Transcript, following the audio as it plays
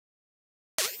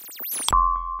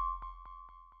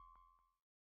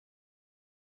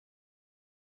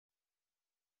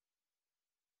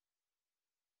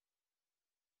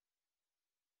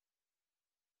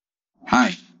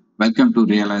Hi, welcome to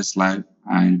Realize Live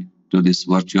and to this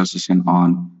virtual session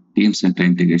on Teamcenter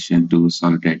Integration to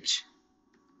Solid Edge.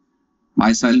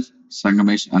 Myself,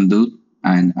 Sangamesh Andur,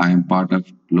 and I am part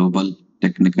of Global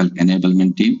Technical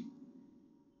Enablement Team.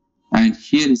 And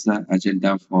here is the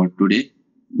agenda for today,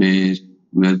 where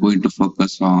we are going to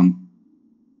focus on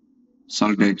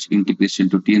Solid Edge integration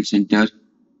to Teamcenter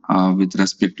with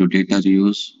respect to data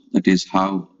reuse. That is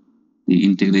how the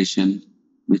integration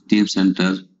with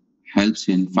Teamcenter helps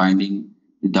in finding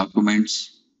the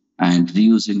documents and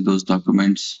reusing those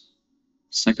documents.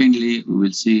 Secondly, we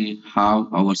will see how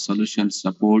our solution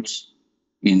supports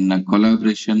in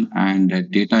collaboration and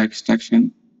data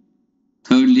extraction.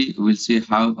 Thirdly, we will see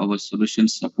how our solution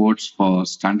supports for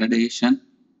standardization.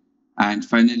 And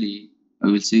finally,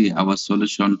 we will see our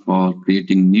solution for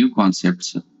creating new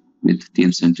concepts with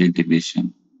Teamcenter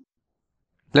integration.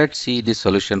 Let's see the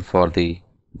solution for the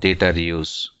data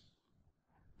reuse.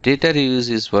 Data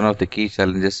reuse is one of the key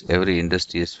challenges every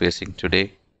industry is facing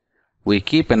today. We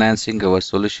keep enhancing our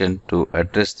solution to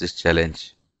address this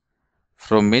challenge.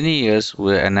 For many years,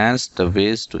 we enhanced the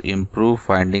ways to improve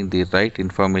finding the right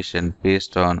information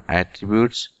based on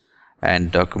attributes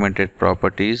and documented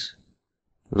properties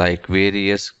like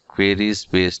various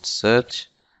queries-based search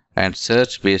and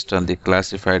search based on the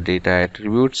classified data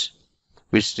attributes,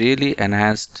 which really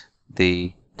enhanced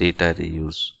the data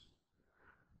reuse.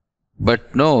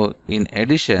 But now, in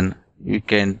addition, you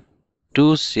can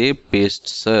do shape-based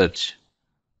search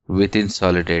within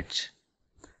Solid Edge.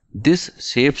 This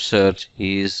shape search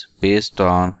is based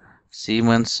on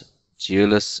Siemens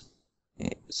GLS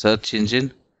search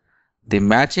engine. The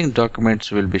matching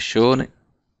documents will be shown,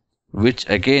 which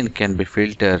again can be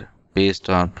filtered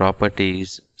based on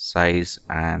properties, size,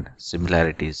 and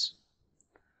similarities.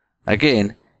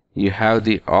 Again, you have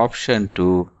the option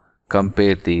to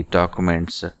compare the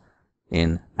documents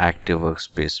in Active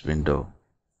Workspace window.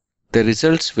 The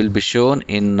results will be shown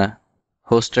in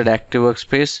hosted Active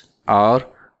Workspace or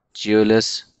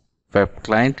GLS web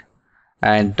client,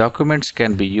 and documents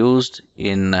can be used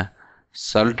in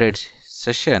Solid Edge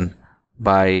session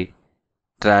by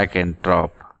drag and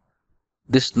drop.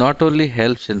 This not only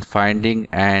helps in finding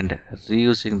and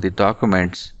reusing the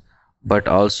documents, but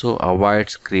also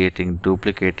avoids creating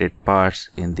duplicated parts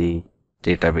in the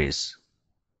database.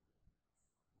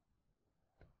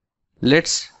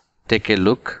 Let's take a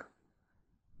look.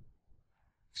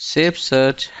 Shape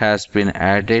search has been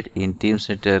added in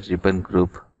Teamcenter ribbon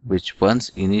group, which once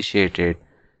initiated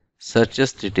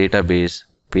searches the database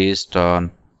based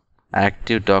on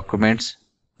active documents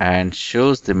and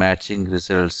shows the matching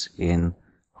results in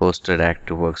hosted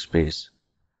Active Workspace.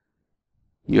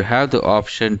 You have the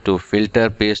option to filter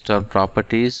based on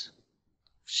properties,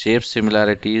 shape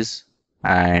similarities,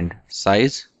 and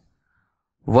size.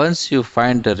 Once you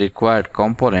find the required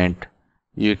component,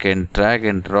 you can drag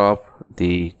and drop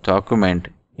the document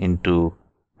into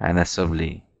an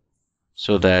assembly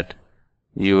so that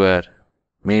you are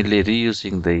mainly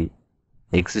reusing the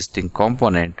existing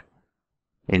component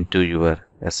into your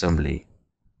assembly.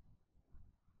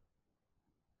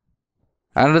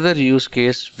 Another use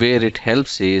case where it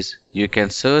helps is you can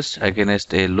search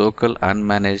against a local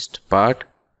unmanaged part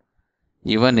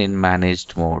even in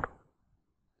managed mode.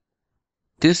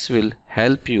 This will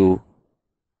help you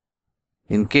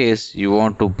in case you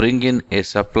want to bring in a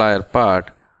supplier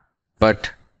part, but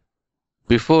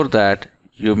before that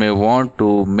you may want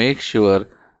to make sure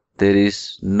there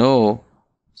is no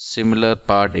similar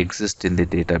part exists in the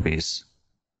database.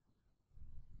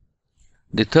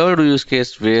 The third use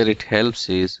case where it helps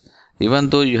is even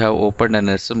though you have opened an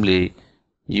assembly,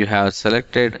 you have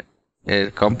selected a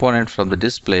component from the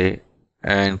display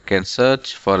and can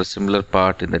search for a similar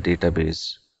part in the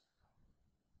database.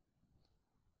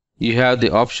 You have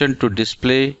the option to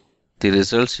display the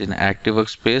results in Active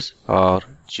Workspace or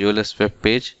GLS web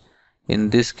page. In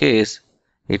this case,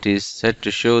 it is set to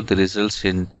show the results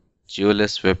in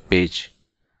GLS web page.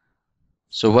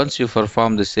 So once you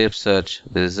perform the shape search,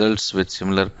 the results with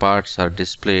similar parts are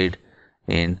displayed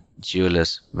in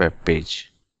GLS web page.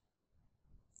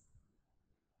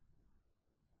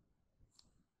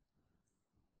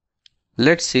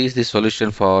 Let's see the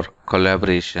solution for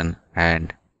collaboration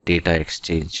and data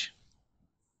exchange.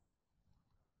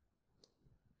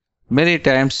 Many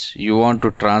times you want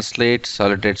to translate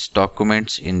Solid Edge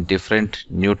documents in different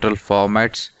neutral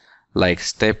formats like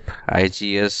STEP,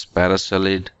 IGS,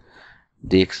 Parasolid,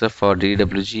 DXF or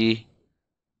DWG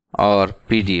or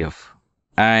PDF,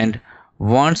 and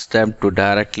wants them to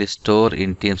directly store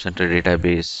in Teamcenter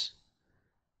database,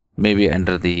 maybe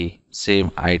under the same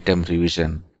item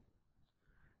revision.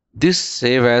 This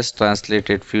Save As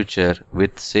Translated feature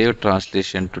with Save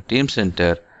Translation to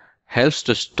Teamcenter helps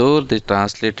to store the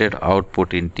translated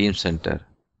output in Teamcenter.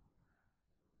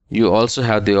 You also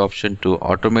have the option to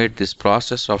automate this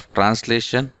process of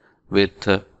translation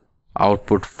with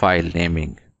output file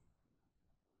naming.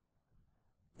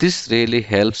 This really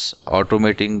helps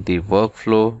automating the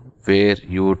workflow where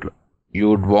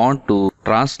you'd want to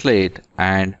translate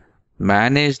and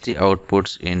manage the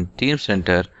outputs in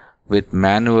Teamcenter with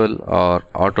manual or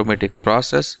automatic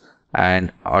process and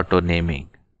auto naming.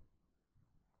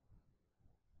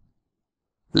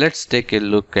 Let's take a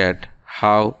look at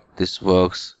how this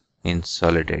works in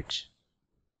Solid Edge.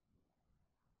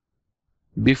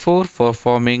 Before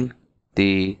performing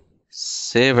the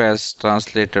Save As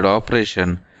Translated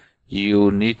operation,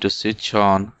 you need to switch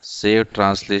on Save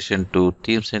Translation to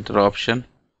Teamcenter option.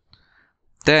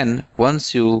 Then,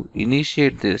 once you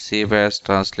initiate the Save As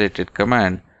Translated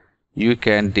command, you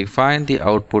can define the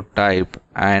output type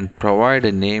and provide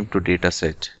a name to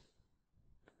dataset.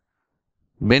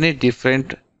 Many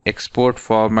different export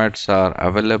formats are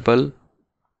available,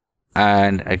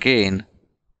 and again,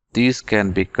 these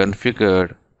can be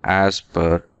configured as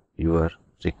per your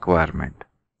requirement.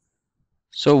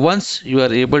 So once you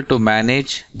are able to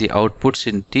manage the outputs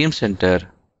in Teamcenter,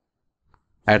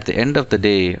 at the end of the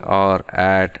day or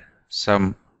at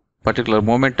some particular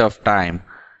moment of time,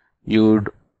 you'd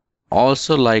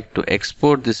also like to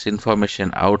export this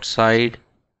information outside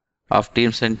of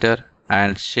Teamcenter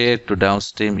and share to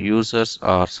downstream users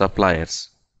or suppliers.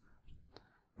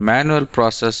 Manual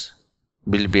process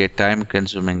will be a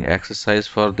time-consuming exercise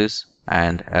for this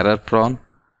and error-prone.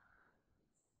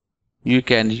 You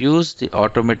can use the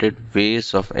automated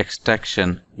ways of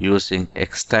extraction using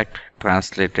extract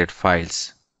translated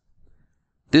files.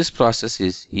 This process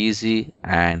is easy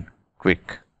and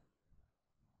quick.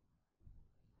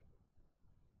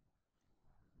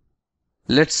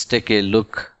 Let's take a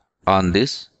look on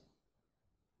this.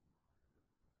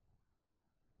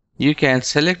 You can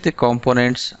select the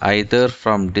components either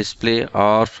from display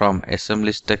or from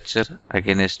assembly structure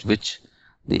against which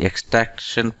the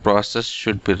extraction process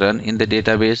should be run in the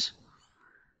database.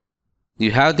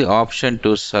 You have the option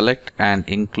to select and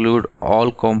include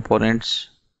all components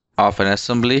of an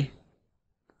assembly.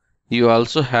 You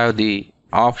also have the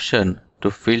option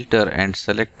to filter and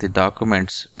select the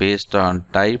documents based on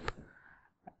type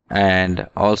and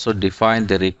also define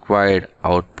the required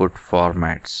output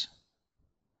formats.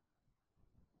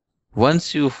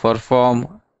 Once you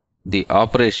perform the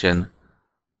operation,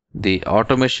 the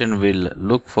automation will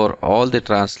look for all the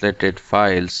translated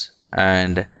files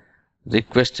and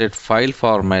requested file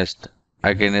format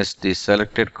against the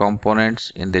selected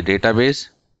components in the database,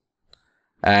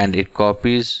 and it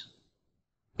copies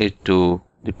it to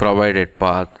the provided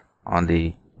path on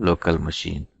the local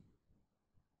machine.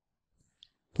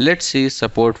 Let's see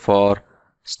support for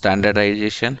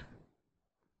standardization.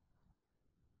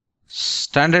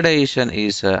 Standardization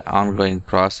is an ongoing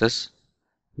process.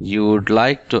 You would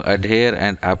like to adhere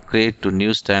and upgrade to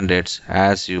new standards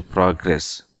as you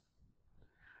progress.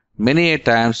 Many a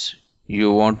times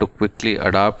you want to quickly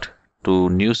adapt to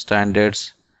new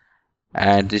standards,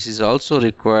 and this is also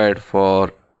required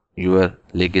for your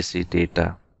legacy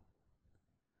data.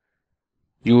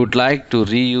 You would like to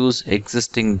reuse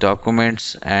existing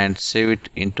documents and save it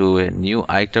into a new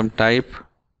item type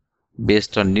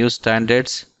based on new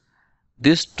standards.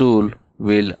 This tool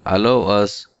will allow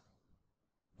us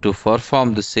to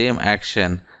perform the same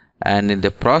action, and in the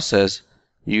process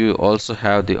you also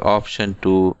have the option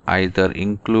to either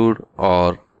include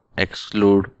or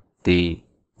exclude the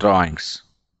drawings.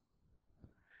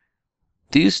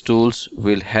 These tools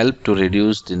will help to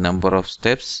reduce the number of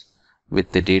steps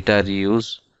with the data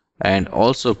reuse and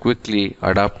also quickly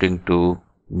adapting to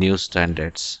new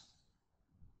standards.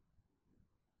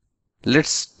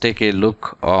 Let's take a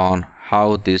look on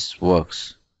how this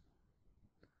works.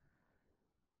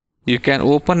 You can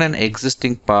open an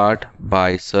existing part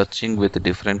by searching with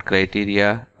different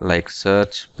criteria like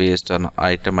search based on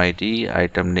item ID,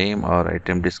 item name, or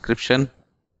item description.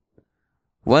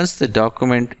 Once the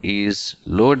document is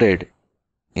loaded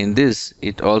in this,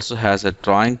 it also has a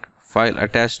drawing file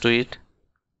attached to it.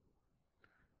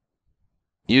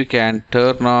 You can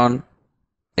turn on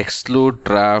exclude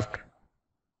draft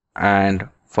and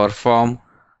perform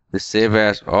the save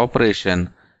as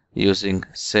operation using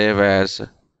save as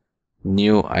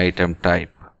new item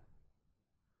type.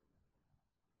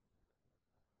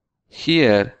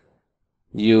 Here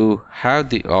you have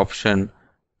the option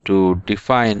to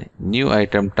define new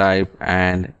item type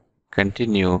and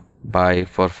continue by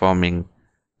performing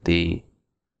the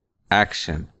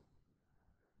action.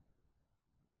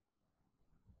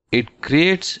 It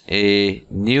creates a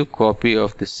new copy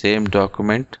of the same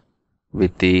document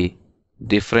with the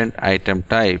different item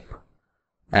type,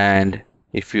 and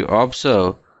if you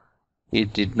observe,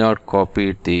 it did not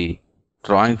copy the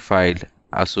drawing file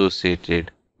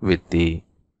associated with the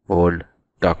old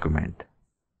document.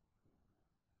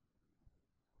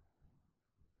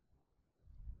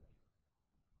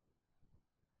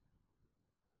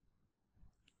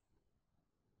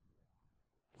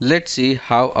 Let's see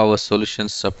how our solution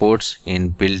supports in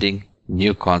building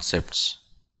new concepts.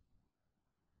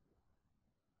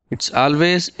 It's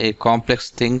always a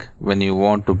complex thing when you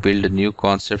want to build new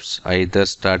concepts, either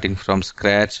starting from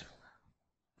scratch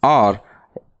or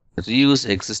reuse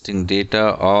existing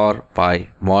data or by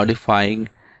modifying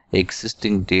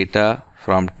existing data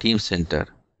from Teamcenter.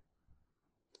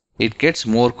 It gets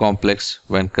more complex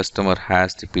when customer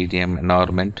has the PDM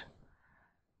environment.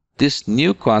 This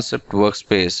new concept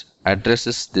workspace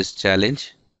addresses this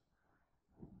challenge.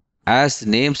 As the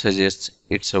name suggests,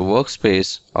 it's a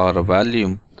workspace or a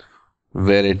volume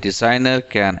where a designer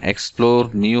can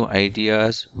explore new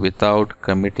ideas without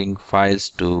committing files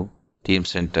to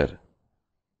Teamcenter.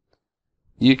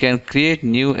 You can create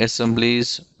new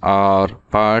assemblies or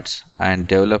parts and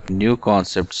develop new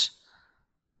concepts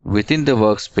within the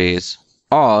workspace,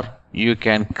 or you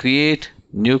can create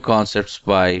new concepts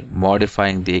by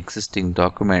modifying the existing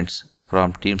documents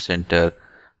from Teamcenter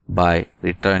by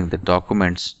returning the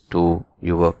documents to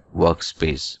your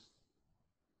workspace.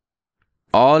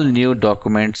 All new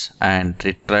documents and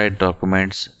retried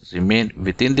documents remain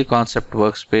within the concept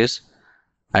workspace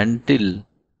until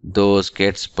those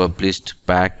gets published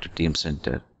back to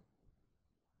Teamcenter.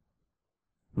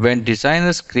 When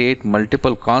designers create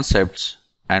multiple concepts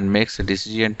and makes a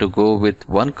decision to go with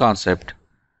one concept,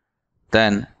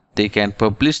 then they can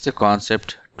publish the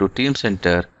concept to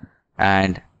Teamcenter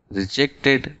and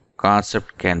rejected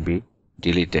concept can be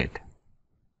deleted.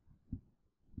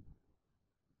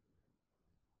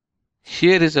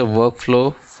 Here is a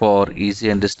workflow for easy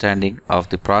understanding of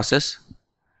the process.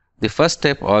 The first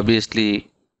step obviously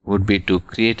would be to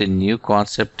create a new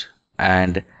concept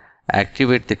and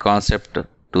activate the concept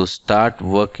to start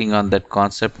working on that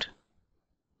concept.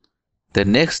 The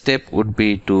next step would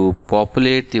be to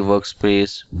populate the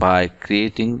workspace by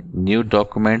creating new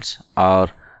documents or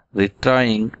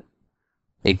retrying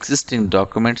existing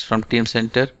documents from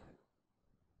Teamcenter.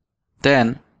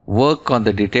 Then work on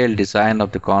the detailed design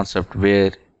of the concept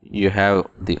where you have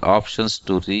the options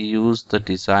to reuse the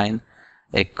design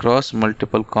across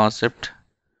multiple concepts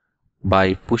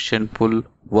by push and pull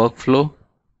workflow.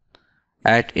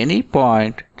 At any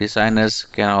point, designers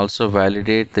can also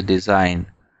validate the design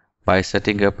by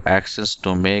setting up actions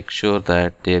to make sure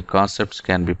that their concepts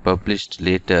can be published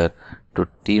later to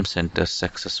Teamcenter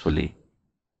successfully.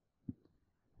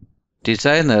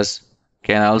 Designers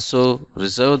can also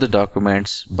reserve the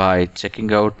documents by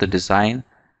checking out the design.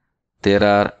 There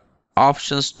are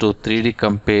options to 3D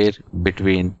compare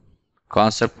between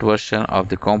concept version of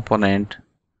the component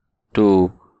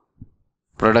to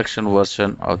production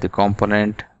version of the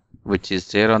component which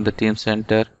is there on the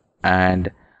Teamcenter,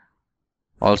 and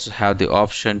also have the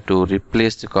option to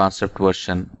replace the concept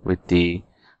version with the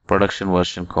production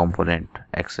version component,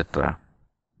 etc.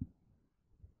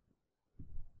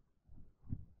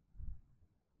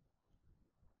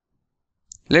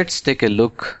 Let's take a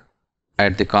look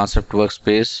at the concept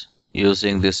workspace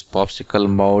using this popsicle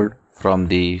mold from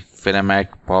the Finamac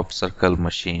Pop Circle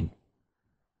machine.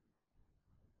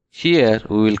 Here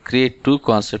we will create two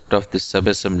concepts of this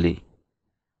subassembly.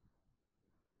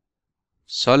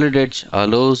 Solid Edge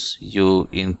allows you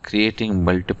in creating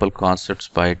multiple concepts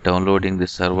by downloading the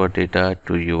server data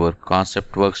to your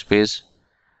concept workspace,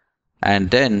 and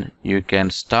then you can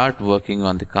start working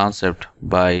on the concept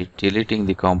by deleting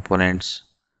the components,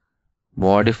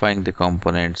 modifying the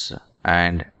components,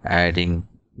 and adding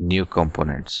new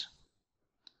components.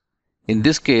 In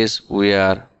this case, we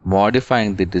are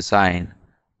modifying the design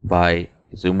by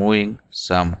removing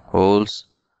some holes,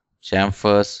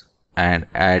 chamfers, and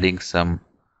adding some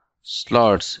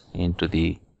slots into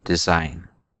the design.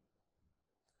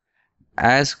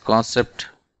 As concept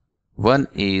 1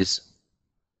 is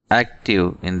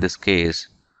active in this case,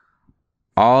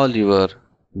 all your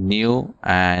new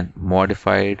and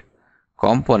modified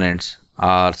components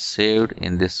are saved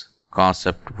in this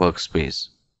concept workspace.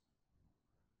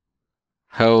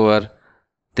 However,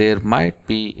 there might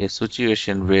be a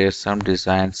situation where some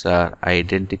designs are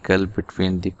identical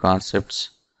between the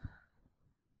concepts.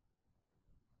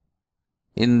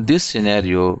 In this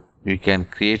scenario, you can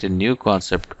create a new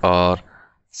concept or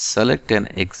select an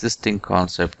existing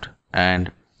concept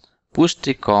and push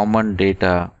the common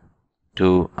data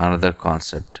to another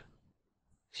concept.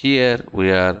 Here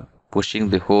we are pushing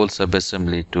the whole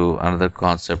subassembly to another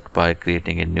concept by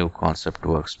creating a new concept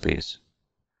workspace.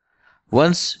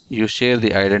 Once you share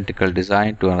the identical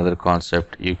design to another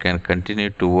concept, you can continue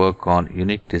to work on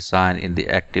unique design in the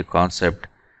active concept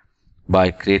by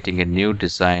creating a new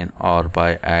design or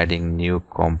by adding new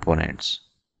components.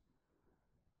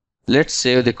 Let's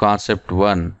save the concept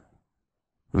 1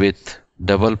 with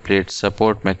double plate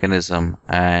support mechanism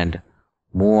and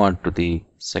move on to the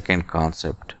second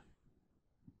concept.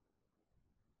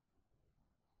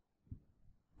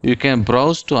 You can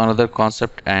browse to another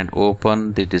concept and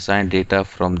open the design data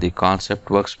from the concept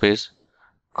workspace.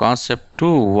 Concept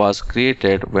 2 was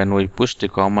created when we pushed the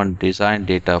common design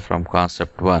data from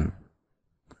concept 1.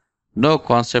 Now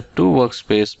concept 2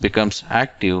 workspace becomes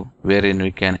active, wherein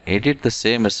we can edit the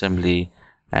same assembly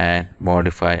and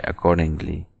modify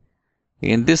accordingly.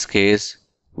 In this case,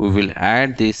 we will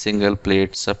add the single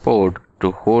plate support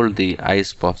to hold the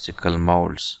ice popsicle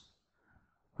molds.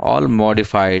 All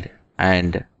modified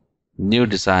and new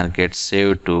design gets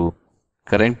saved to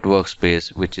current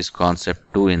workspace, which is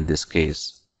concept 2 in this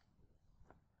case.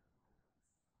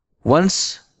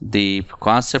 Once the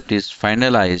concept is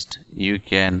finalized, you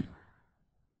can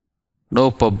now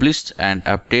publish and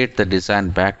update the design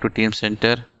back to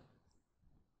Teamcenter.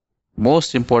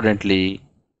 Most importantly,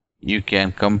 you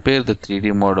can compare the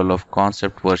 3D model of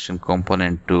concept version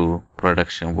component to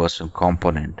production version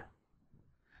component.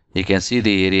 You can see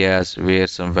the areas where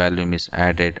some volume is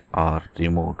added or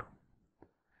removed.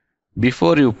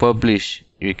 Before you publish,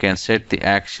 you can set the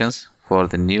actions for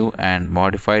the new and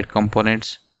modified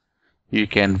components. You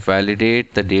can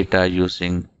validate the data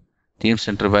using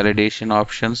Teamcenter validation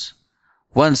options.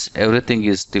 Once everything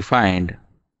is defined,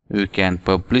 you can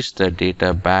publish the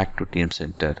data back to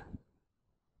Teamcenter.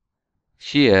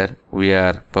 Here we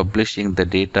are publishing the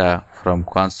data from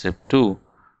concept 2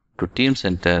 to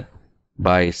Teamcenter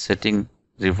by setting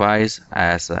revise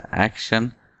as an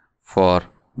action for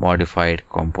modified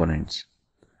components.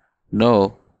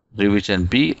 Now revision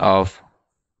B of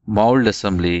mold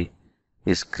assembly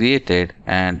is created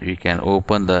and we can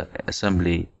open the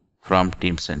assembly from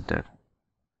Teamcenter.